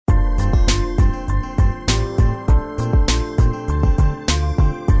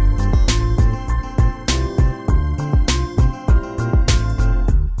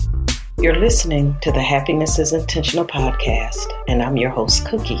You're listening to the Happiness is Intentional podcast, and I'm your host,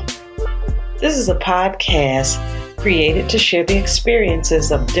 Cookie. This is a podcast created to share the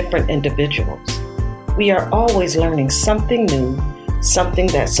experiences of different individuals. We are always learning something new, something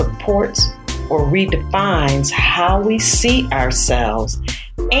that supports or redefines how we see ourselves,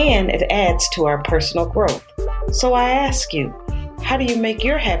 and it adds to our personal growth. So I ask you, how do you make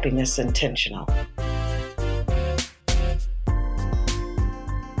your happiness intentional?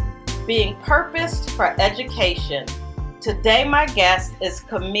 Being purposed for education. Today my guest is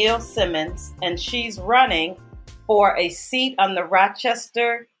Camille Simmons, and she's running for a seat on the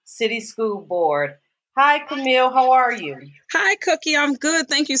Rochester City School Board. Hi Camille, how are you? Hi Cookie, I'm good.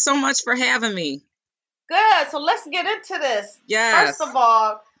 Thank you so much for having me. Good, so let's get into this. Yes. First of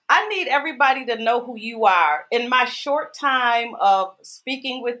all, I need everybody to know who you are. In my short time of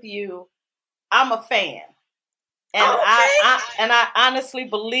speaking with you, I'm a fan. And Okay. I honestly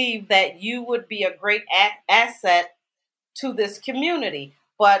believe that you would be a great asset to this community.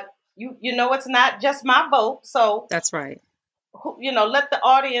 But you know, it's not just my vote. So That's right. Let the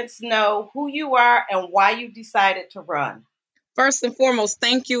audience know who you are and why you decided to run. First and foremost,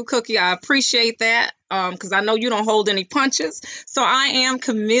 thank you, Cookie. I appreciate that because I know you don't hold any punches. So I am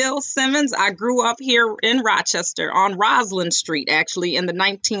Camille Simmons. I grew up here in Rochester on Roslyn Street, actually, in the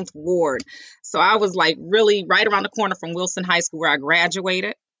 19th Ward. So I was like really right around the corner from Wilson High School where I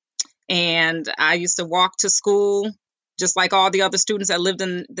graduated. And I used to walk to school just like all the other students that lived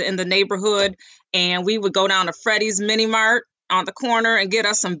in the neighborhood. And we would go down to Freddy's Mini Mart on the corner and get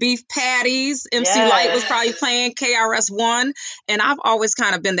us some beef patties. MC Light was probably playing KRS-One. And I've always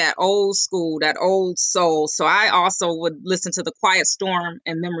kind of been that old school, that old soul. So I also would listen to the Quiet Storm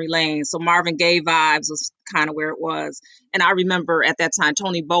and Memory Lane. So Marvin Gaye vibes was kind of where it was. And I remember at that time,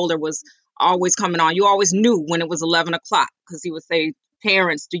 Tony Bowler was always coming on. You always knew when it was 11 o'clock because he would say,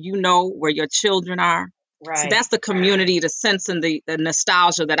 "Parents, do you know where your children are?" Right. So that's the community, the sense and the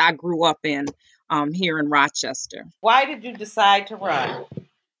nostalgia that I grew up in here in Rochester. Why did you decide to run?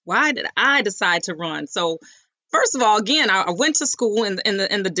 Why did I decide to run? So first of all, again, I went to school in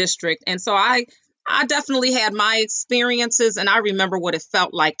the district. And so I definitely had my experiences. And I remember what it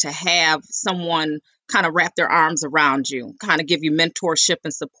felt like to have someone kind of wrap their arms around you, kind of give you mentorship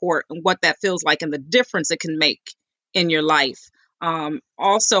and support, and what that feels like and the difference it can make in your life.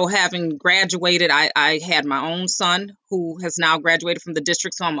 Also, having graduated, I had my own son who has now graduated from the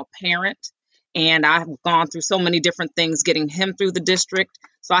district, so I'm a parent, and I've gone through so many different things getting him through the district.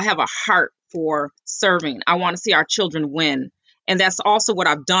 So I have a heart for serving. I want to see our children win. And that's also what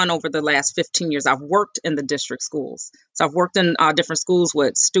I've done over the last 15 years. I've worked in the district schools. So I've worked in different schools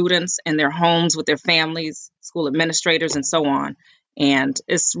with students in their homes, with their families, school administrators, and so on. And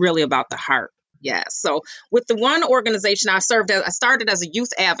it's really about the heart. Yeah. So with the one organization I started as a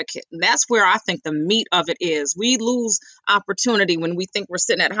youth advocate, and that's where I think the meat of it is. We lose opportunity when we think we're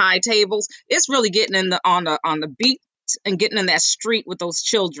sitting at high tables. It's really getting on the beat and getting in that street with those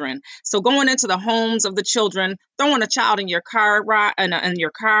children. So going into the homes of the children, throwing a child in your car,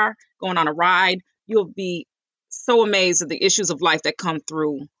 going on a ride, you'll be so amazed at the issues of life that come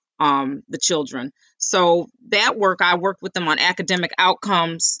through the children. So that work, I worked with them on academic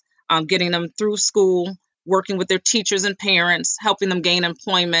outcomes, getting them through school, working with their teachers and parents, helping them gain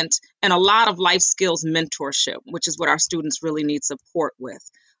employment, and a lot of life skills mentorship, which is what our students really need support with.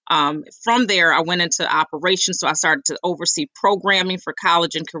 From there, I went into operations, so I started to oversee programming for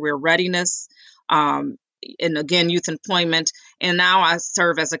college and career readiness, and again, youth employment. And now I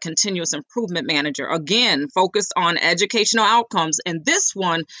serve as a continuous improvement manager, again, focused on educational outcomes. And this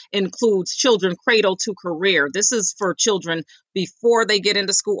one includes children cradle to career. This is for children before they get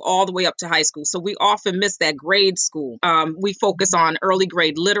into school all the way up to high school. So we often miss that grade school. We focus on early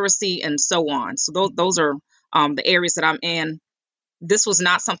grade literacy and so on. So those are the areas that I'm in. This was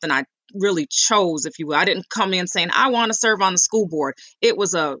not something I really chose, if you will. I didn't come in saying, I want to serve on the school board. It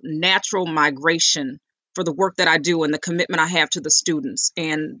was a natural migration for the work that I do and the commitment I have to the students.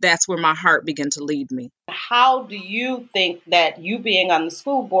 And that's where my heart began to lead me. How do you think that you being on the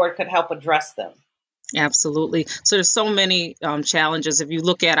school board could help address them? Absolutely. So there's so many challenges. If you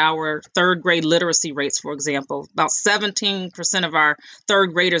look at our third grade literacy rates, for example, about 17% of our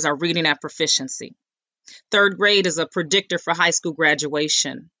third graders are reading at proficiency. Third grade is a predictor for high school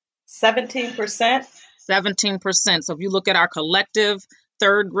graduation. 17%? 17%. So if you look at our collective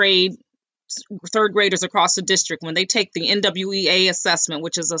third graders across the district, when they take the NWEA assessment,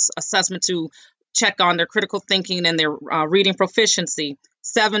 which is an assessment to check on their critical thinking and their reading proficiency,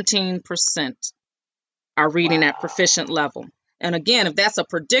 17% are reading at proficient level. And again, if that's a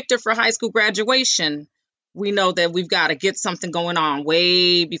predictor for high school graduation, we know that we've got to get something going on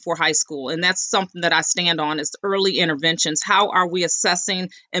way before high school. And that's something that I stand on is early interventions. How are we assessing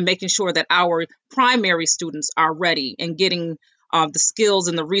and making sure that our primary students are ready and getting the skills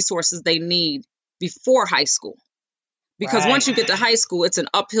and the resources they need before high school? Because once you get to high school, it's an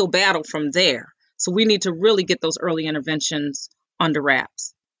uphill battle from there. So we need to really get those early interventions under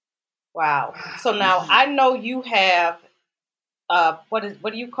wraps. Wow. So now I know you have what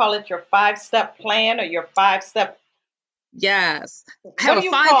do you call it? Your 5-step plan or your 5-step? Yes. I have a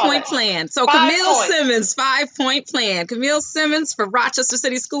 5-point plan. So Camille Simmons, 5-point plan. Camille Simmons for Rochester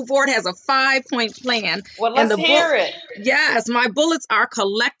City School Board has a 5-point plan. Well, let's hear it. Yes. My bullets are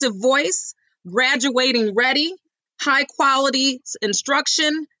collective voice, graduating ready, high quality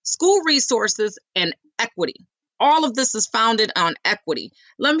instruction, school resources, and equity. All of this is founded on equity.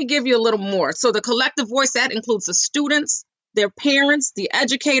 Let me give you a little more. So the collective voice, that includes the students, their parents, the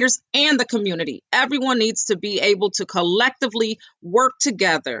educators, and the community. Everyone needs to be able to collectively work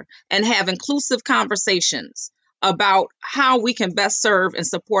together and have inclusive conversations about how we can best serve and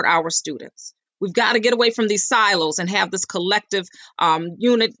support our students. We've got to get away from these silos and have this collective,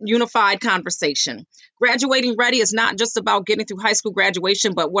 unified conversation. Graduating ready is not just about getting through high school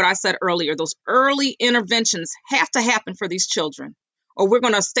graduation, but what I said earlier, those early interventions have to happen for these children, or we're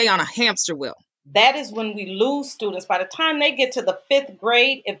going to stay on a hamster wheel. That is when we lose students. By the time they get to the 5th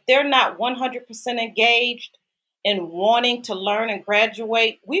grade, if they're not 100% engaged in wanting to learn and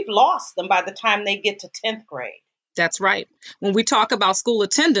graduate, we've lost them by the time they get to 10th grade. That's right. When we talk about school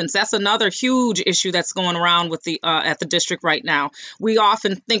attendance, that's another huge issue that's going around with the at the district right now. We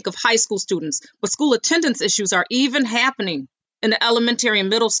often think of high school students, but school attendance issues are even happening in the elementary and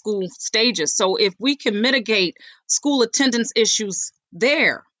middle school stages. So if we can mitigate school attendance issues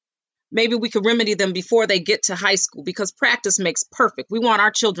there, maybe we could remedy them before they get to high school, because practice makes perfect. We want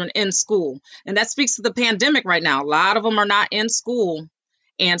our children in school. And that speaks to the pandemic right now. A lot of them are not in school.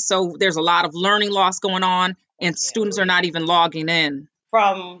 And so there's a lot of learning loss going on, and students are not even logging in.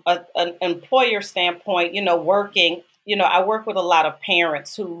 From an employer standpoint, working, I work with a lot of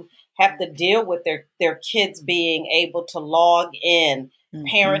parents who have to deal with their kids being able to log in,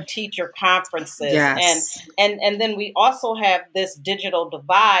 parent-teacher conferences. Yes. And then we also have this digital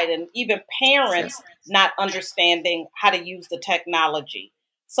divide, and even parents not understanding how to use the technology.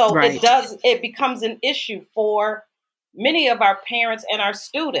 So it becomes an issue for many of our parents and our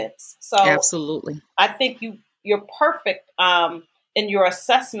students. So absolutely, I think you're perfect in your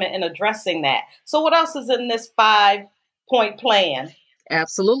assessment in addressing that. So what else is in this 5-point plan?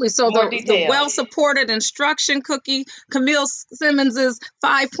 Absolutely. So the well-supported instruction, Cookie, Camille Simmons's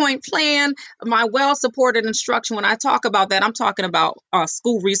 5-point plan, my well-supported instruction, when I talk about that, I'm talking about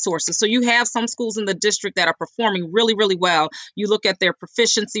school resources. So you have some schools in the district that are performing really, really well. You look at their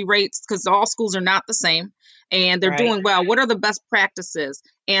proficiency rates, because all schools are not the same, and they're doing well. What are the best practices,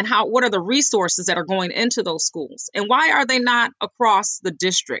 and what are the resources that are going into those schools? And why are they not across the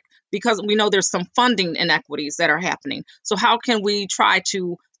district? Because we know there's some funding inequities that are happening. So how can we try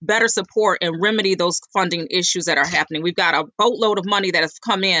to better support and remedy those funding issues that are happening? We've got a boatload of money that has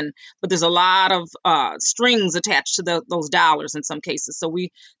come in, but there's a lot of strings attached to those dollars in some cases. So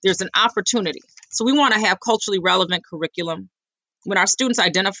there's an opportunity. So we want to have culturally relevant curriculum. When our students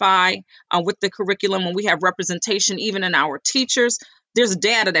identify with the curriculum, when we have representation, even in our teachers, there's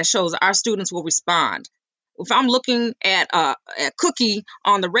data that shows our students will respond. If I'm looking at Cookie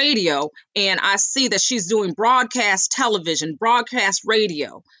on the radio and I see that she's doing broadcast television, broadcast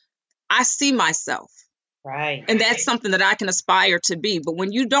radio, I see myself. Right. And that's something that I can aspire to be. But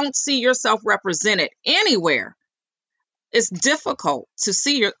when you don't see yourself represented anywhere, it's difficult to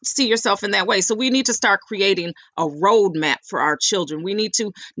see yourself in that way. So we need to start creating a roadmap for our children. We need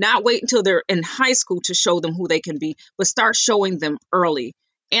to not wait until they're in high school to show them who they can be, but start showing them early.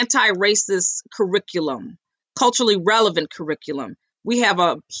 Anti-racist curriculum, culturally relevant curriculum. We have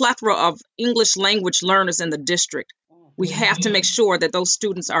a plethora of English language learners in the district. We have to make sure that those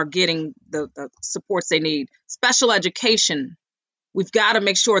students are getting the supports they need. Special education. We've got to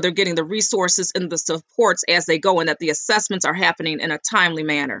make sure they're getting the resources and the supports as they go, and that the assessments are happening in a timely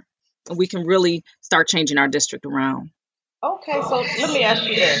manner. And we can really start changing our district around. Okay, so let me ask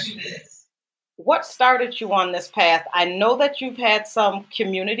you this. What started you on this path? I know that you've had some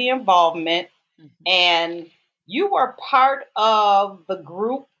community involvement, and you were part of the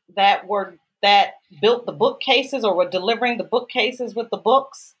group that built the bookcases, or were delivering the bookcases with the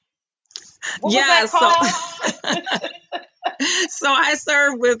books. What was that called? So I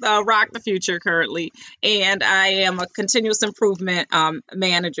serve with Rock the Future currently, and I am a continuous improvement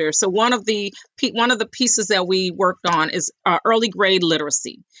manager. So one of the pieces that we worked on is early grade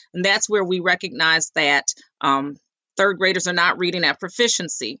literacy, and that's where we recognize that third graders are not reading at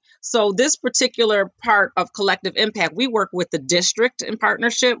proficiency. So this particular part of Collective Impact, we work with the district in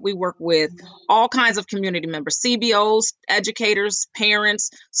partnership. We work with all kinds of community members, CBOs, educators,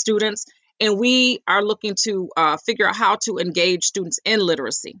 parents, students, and we are looking to figure out how to engage students in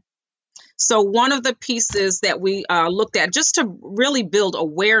literacy. So one of the pieces that we looked at just to really build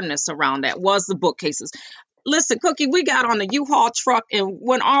awareness around that was the bookcases. Listen, Cookie, we got on the U-Haul truck and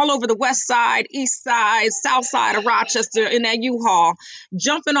went all over the west side, east side, south side of Rochester in that U-Haul,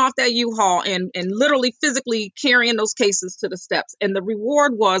 jumping off that U-Haul and literally physically carrying those cases to the steps. And the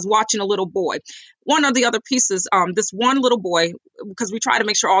reward was watching a little boy. One of the other pieces, this one little boy, because we try to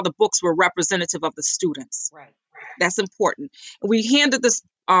make sure all the books were representative of the students. Right. That's important. We handed this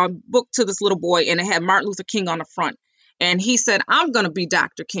book to this little boy, and it had Martin Luther King on the front. And he said, "I'm going to be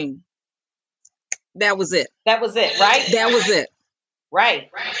Dr. King." That was it. That was it, right? That was it.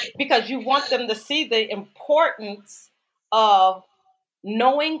 Right. Because you want them to see the importance of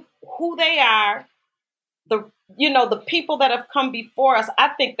knowing who they are, the people that have come before us. I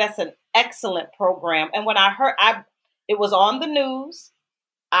think that's an excellent program. And when I heard it was on the news,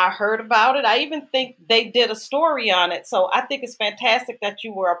 I heard about it. I even think they did a story on it. So I think it's fantastic that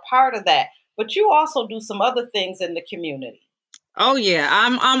you were a part of that. But you also do some other things in the community. Oh yeah,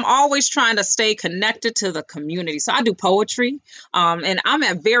 I'm always trying to stay connected to the community. So I do poetry, and I'm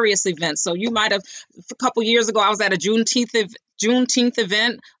at various events. So you might have, a couple years ago, I was at a Juneteenth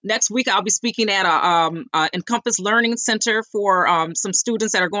event. Next week, I'll be speaking at a Encompass Learning Center for some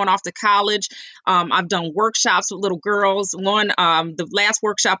students that are going off to college. I've done workshops with little girls. The last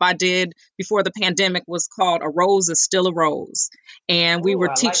workshop I did before the pandemic was called "A Rose is Still a Rose," and we were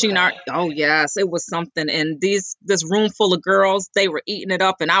teaching oh yes, it was something. And this room full of girls, they were eating it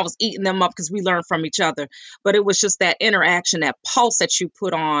up, and I was eating them up because we learned from each other. But it was just that interaction, that pulse that you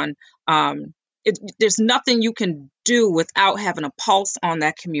put on. There's nothing you can do without having a pulse on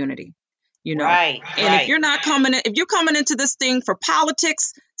that community, Right. And if you're coming into this thing for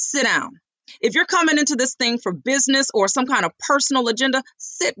politics, sit down. If you're coming into this thing for business or some kind of personal agenda,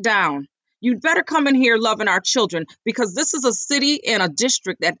 sit down. You'd better come in here loving our children, because this is a city and a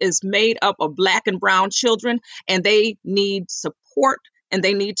district that is made up of Black and brown children, and they need support, and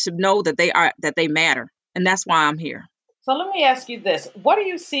they need to know that they matter. And that's why I'm here. So let me ask you this. What do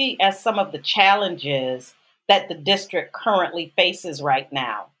you see as some of the challenges that the district currently faces right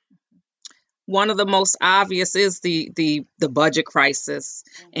now? One of the most obvious is the budget crisis.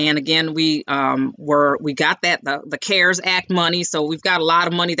 And again, we got the CARES Act money. So we've got a lot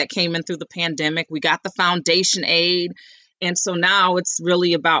of money that came in through the pandemic. We got the foundation aid. And so now it's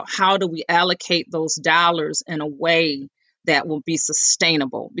really about how do we allocate those dollars in a way that will be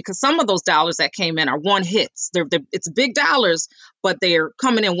sustainable, because some of those dollars that came in are one hits. It's big dollars, but they're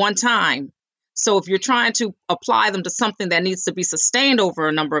coming in one time. So if you're trying to apply them to something that needs to be sustained over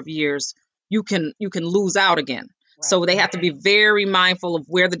a number of years, you can lose out again. Right. So they have to be very mindful of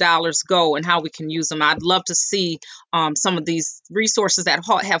where the dollars go and how we can use them. I'd love to see some of these resources that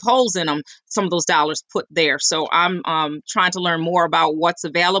have holes in them, some of those dollars put there. So I'm trying to learn more about what's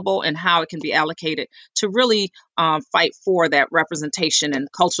available and how it can be allocated to really fight for that representation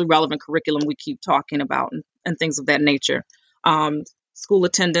and culturally relevant curriculum we keep talking about, and things of that nature. School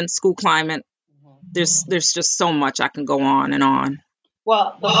attendance, school climate. There's just so much. I can go on and on.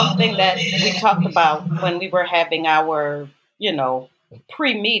 Well, the one thing that we talked about when we were having our,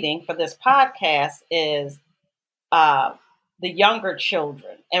 pre-meeting for this podcast is the younger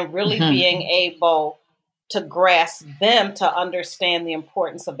children, and really being able to grasp them to understand the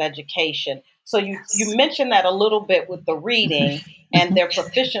importance of education. So you mentioned that a little bit with the reading and their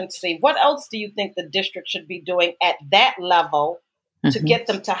proficiency. What else do you think the district should be doing at that level to get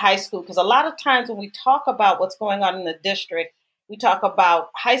them to high school? Because a lot of times when we talk about what's going on in the district, we talk about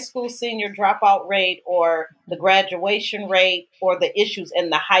high school senior dropout rate or the graduation rate or the issues in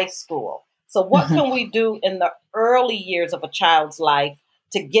the high school. So what can we do in the early years of a child's life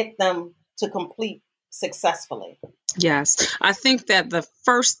to get them to complete successfully? Yes, I think that the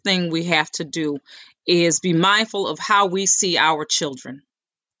first thing we have to do is be mindful of how we see our children.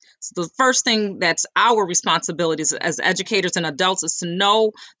 So the first thing that's our responsibility as educators and adults is to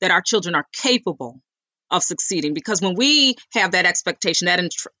know that our children are capable of succeeding, because when we have that expectation, that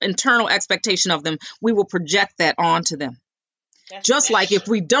internal expectation of them, we will project that onto them. That's Just true. like if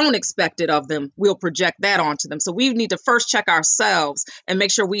we don't expect it of them, we'll project that onto them. So we need to first check ourselves and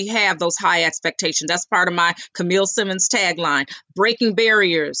make sure we have those high expectations. That's part of my Camille Simmons tagline, breaking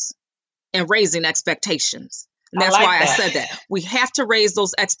barriers and raising expectations. And I that's like why I that. said that. We have to raise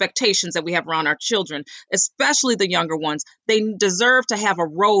those expectations that we have around our children, especially the younger ones. They deserve to have a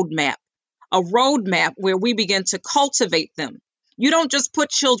roadmap where we begin to cultivate them. You don't just put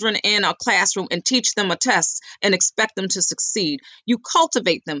children in a classroom and teach them a test and expect them to succeed. You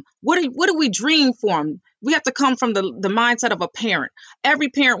cultivate them. What do we dream for them? We have to come from the mindset of a parent. Every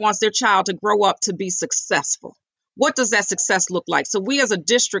parent wants their child to grow up to be successful. What does that success look like? So we as a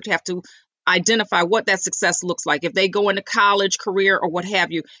district have to identify what that success looks like. If they go into college, career, or what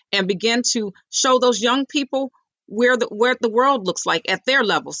have you, and begin to show those young people where the world looks like at their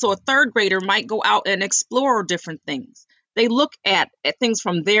level. So a third grader might go out and explore different things. They look at things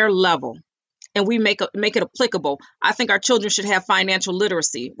from their level, and we make it applicable. I think our children should have financial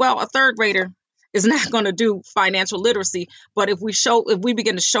literacy. Well, a third grader is not going to do financial literacy, but if we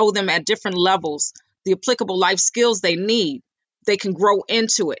begin to show them at different levels the applicable life skills they need, they can grow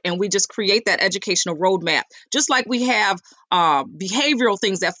into it. And we just create that educational roadmap. Just like we have behavioral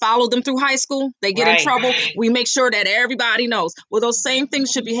things that follow them through high school, they get in Right. trouble. We make sure that everybody knows. Well, those same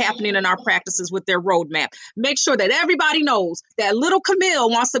things should be happening in our practices with their roadmap. Make sure that everybody knows that little Camille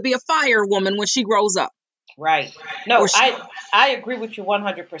wants to be a firewoman when she grows up. Right. No, Or she, I agree with you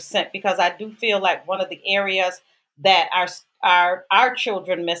 100% because I do feel like one of the areas that our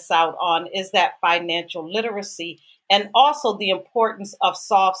children miss out on is that financial literacy and also the importance of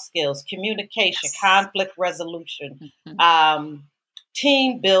soft skills, communication, yes. conflict resolution, Mhm.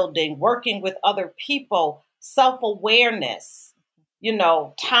 team building, working with other people, self-awareness,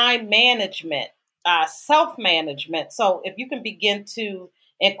 time management, self-management. So if you can begin to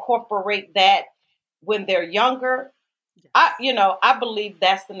incorporate that when they're younger, I believe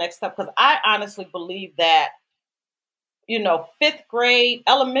that's the next step because I honestly believe that, fifth grade,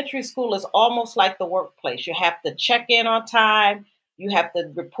 elementary school is almost like the workplace. You have to check in on time. You have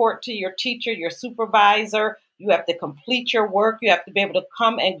to report to your teacher, your supervisor. You have to complete your work. You have to be able to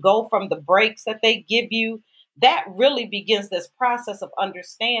come and go from the breaks that they give you. That really begins this process of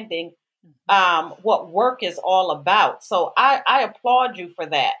understanding what work is all about. So I applaud you for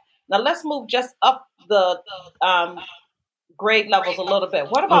that. Now let's move just up the grade levels a little bit.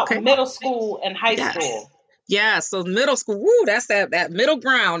 What about Okay. middle school and high Yes. school? Yeah, so middle school, woo, that's that middle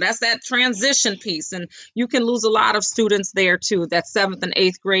ground. That's that transition piece. And you can lose a lot of students there too. That 7th and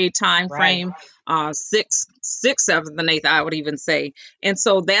 8th grade time Right. frame, sixth, 7th and 8th, I would even say. And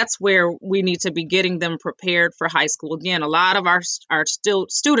so that's where we need to be getting them prepared for high school. Again, a lot of our still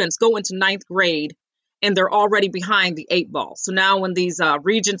students go into 9th grade and they're already behind the 8 ball. So now when these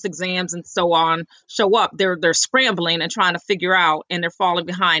Regents exams and so on show up, they're scrambling and trying to figure out, and they're falling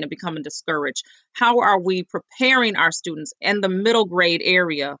behind and becoming discouraged. How are we preparing our students in the middle grade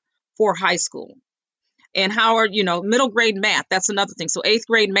area for high school? And how are, middle grade math? That's another thing. So 8th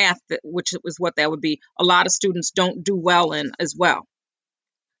grade math, which is what that would be, a lot of students don't do well in as well.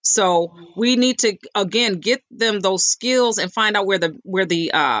 So we need to again get them those skills and find out where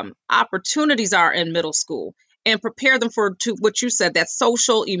the opportunities are in middle school and prepare them to what you said, that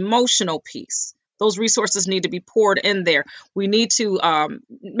social emotional piece. Those resources need to be poured in there. We need to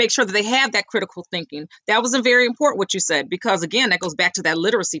make sure that they have that critical thinking. That was very important what you said, because again, that goes back to that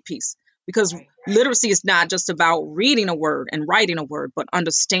literacy piece. Because literacy is not just about reading a word and writing a word, but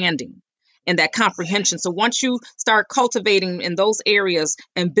understanding and that comprehension. So once you start cultivating in those areas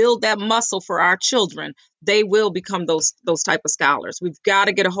and build that muscle for our children, they will become those type of scholars. We've got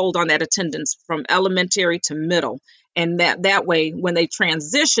to get a hold on that attendance from elementary to middle. And that way, when they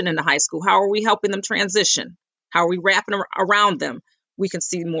transition into high school, how are we helping them transition? How are we wrapping around them? We can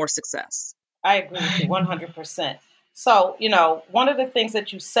see more success. I agree with you 100%. So, one of the things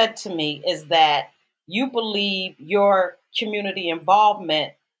that you said to me is that you believe your community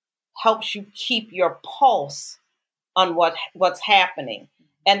involvement helps you keep your pulse on what's happening.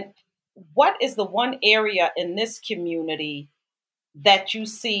 And what is the one area in this community that you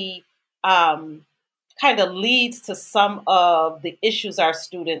see kind of leads to some of the issues our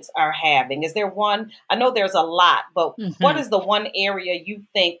students are having? Is there one? I know there's a lot, but what is the one area you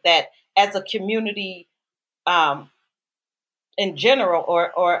think that as a community in general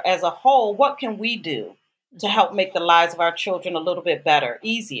or as a whole, what can we do to help make the lives of our children a little bit better,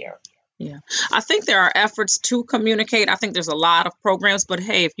 easier? Yeah, I think there are efforts to communicate. I think there's a lot of programs, but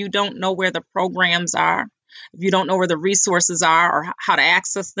hey, if you don't know where the programs are, if you don't know where the resources are or how to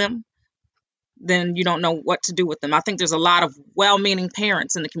access them, then you don't know what to do with them. I think there's a lot of well-meaning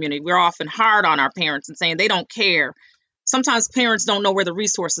parents in the community. We're often hard on our parents and saying they don't care. Sometimes parents don't know where the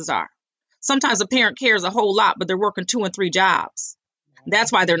resources are. Sometimes a parent cares a whole lot, but they're working 2 and 3 jobs.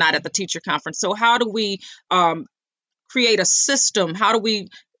 That's why they're not at the teacher conference. So how do we create a system? How do we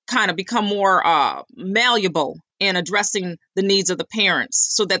kind of become more malleable in addressing the needs of the parents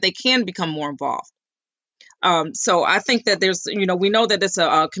so that they can become more involved? So I think that there's, we know that it's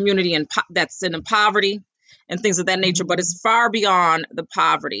a community that's in poverty and things of that nature, but it's far beyond the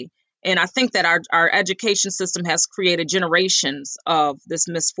poverty. And I think that our education system has created generations of this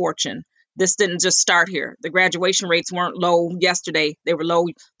misfortune. This didn't just start here. The graduation rates weren't low yesterday. They were low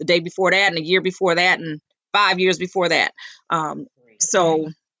the day before that and the year before that and 5 years before that. So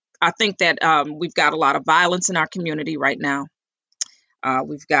I think that we've got a lot of violence in our community right now.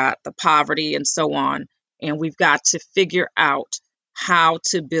 We've got the poverty and so on. And we've got to figure out how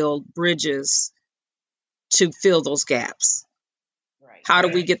to build bridges to fill those gaps. How do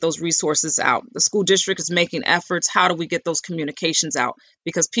we get those resources out? The school district is making efforts. How do we get those communications out?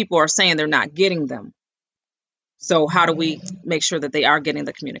 Because people are saying they're not getting them. So how do we make sure that they are getting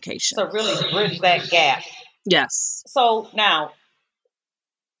the communication? So really bridge that gap. Yes. So now,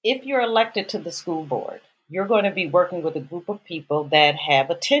 if you're elected to the school board, you're going to be working with a group of people that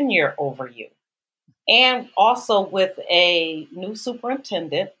have a tenure over you. And also with a new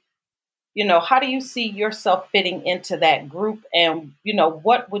superintendent, how do you see yourself fitting into that group? And,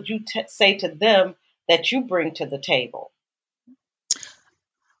 what would you say to them that you bring to the table?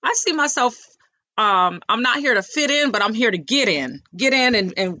 I see myself, I'm not here to fit in, but I'm here to get in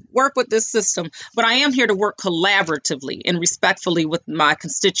and work with this system. But I am here to work collaboratively and respectfully with my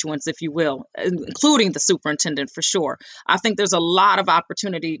constituents, if you will, including the superintendent for sure. I think there's a lot of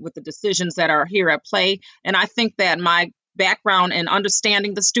opportunity with the decisions that are here at play. And I think that my background in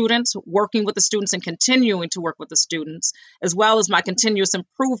understanding the students, working with the students and continuing to work with the students, as well as my continuous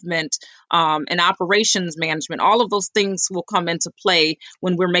improvement and operations management, all of those things will come into play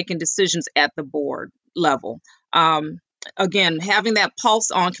when we're making decisions at the board level. Again, having that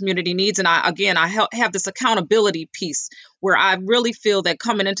pulse on community needs. And I have this accountability piece where I really feel that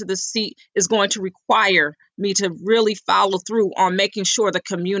coming into this seat is going to require me to really follow through on making sure the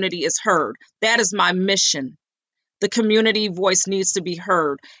community is heard. That is my mission. The community voice needs to be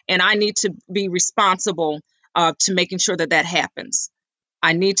heard, and I need to be responsible to making sure that happens.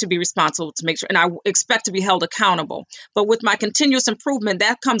 I need to be responsible to make sure, and I expect to be held accountable. But with my continuous improvement,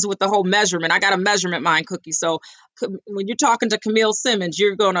 that comes with the whole measurement. I got a measurement mind, Cookie. So when you're talking to Camille Simmons,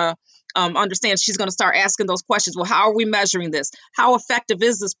 you're going to understand she's going to start asking those questions. Well, how are we measuring this? How effective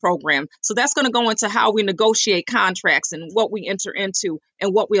is this program? So that's going to go into how we negotiate contracts and what we enter into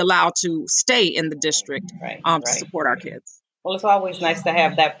and what we allow to stay in the district to support our kids. Well, it's always nice to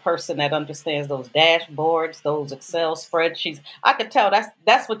have that person that understands those dashboards, those Excel spreadsheets. I could tell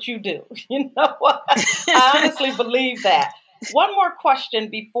that's what you do. I honestly believe that. One more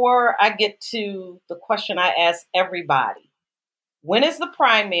question before I get to the question I ask everybody. When is the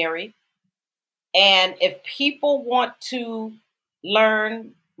primary? And if people want to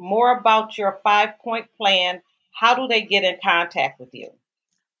learn more about your 5-point plan, how do they get in contact with you?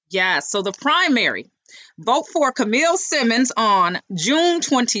 Yeah, so the primary. Vote for Camille Simmons on June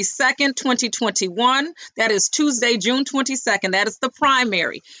 22nd, 2021. That is Tuesday, June 22nd. That is the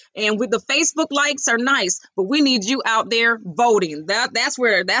primary. And with the Facebook likes are nice, but we need you out there voting. That's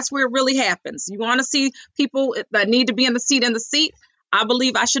where it really happens. You want to see people that need to be in the seat. I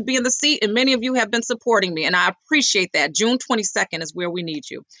believe I should be in the seat, and many of you have been supporting me, and I appreciate that. June 22nd is where we need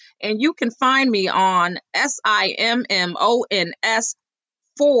you. And you can find me on SIMMONS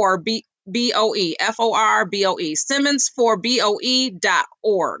 4BOE, FORBOE,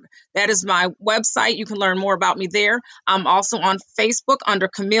 Simmons4BOE.org. That is my website. You can learn more about me there. I'm also on Facebook under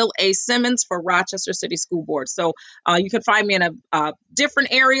Camille A. Simmons for Rochester City School Board. So you can find me in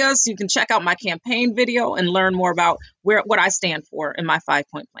different areas. You can check out my campaign video and learn more about what I stand for in my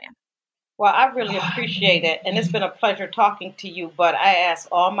 5-point plan. Well, I really appreciate it. And it's been a pleasure talking to you. But I ask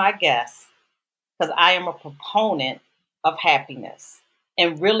all my guests, because I am a proponent of happiness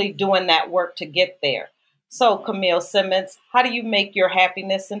and really doing that work to get there. So, Camille Simmons, how do you make your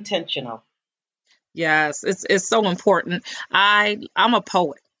happiness intentional? Yes, it's so important. I'm a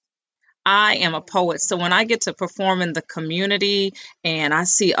poet. I am a poet. So when I get to perform in the community and I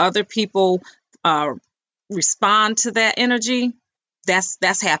see other people respond to that energy,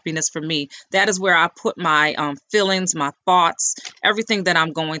 that's happiness for me. That is where I put my feelings, my thoughts, everything that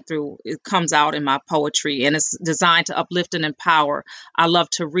I'm going through. It comes out in my poetry, and it's designed to uplift and empower. I love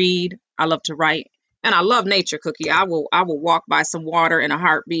to read. I love to write, and I love nature, Cookie. I will walk by some water in a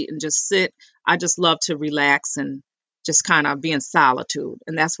heartbeat and just sit. I just love to relax and just kind of be in solitude,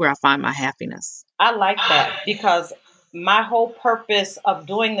 and that's where I find my happiness. I like that because my whole purpose of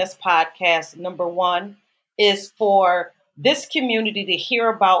doing this podcast, number one, is for this community to hear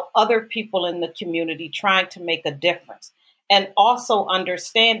about other people in the community trying to make a difference. And also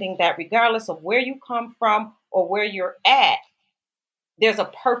understanding that regardless of where you come from or where you're at, there's a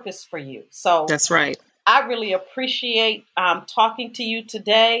purpose for you. So that's right. I really appreciate talking to you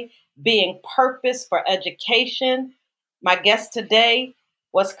today, being purpose for education. My guest today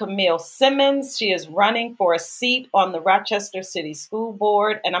was Camille Simmons. She is running for a seat on the Rochester City School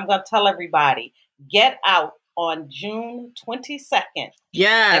Board. And I'm going to tell everybody, get out on June 22nd.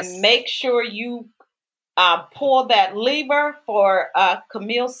 Yes. And make sure you pull that lever for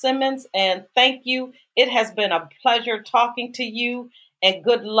Camille Simmons. And thank you. It has been a pleasure talking to you. And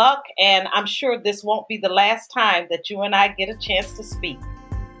good luck. And I'm sure this won't be the last time that you and I get a chance to speak.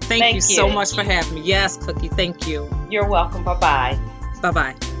 Thank you so much for having me. Yes, Cookie. Thank you. You're welcome. Bye-bye.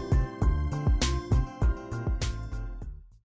 Bye-bye.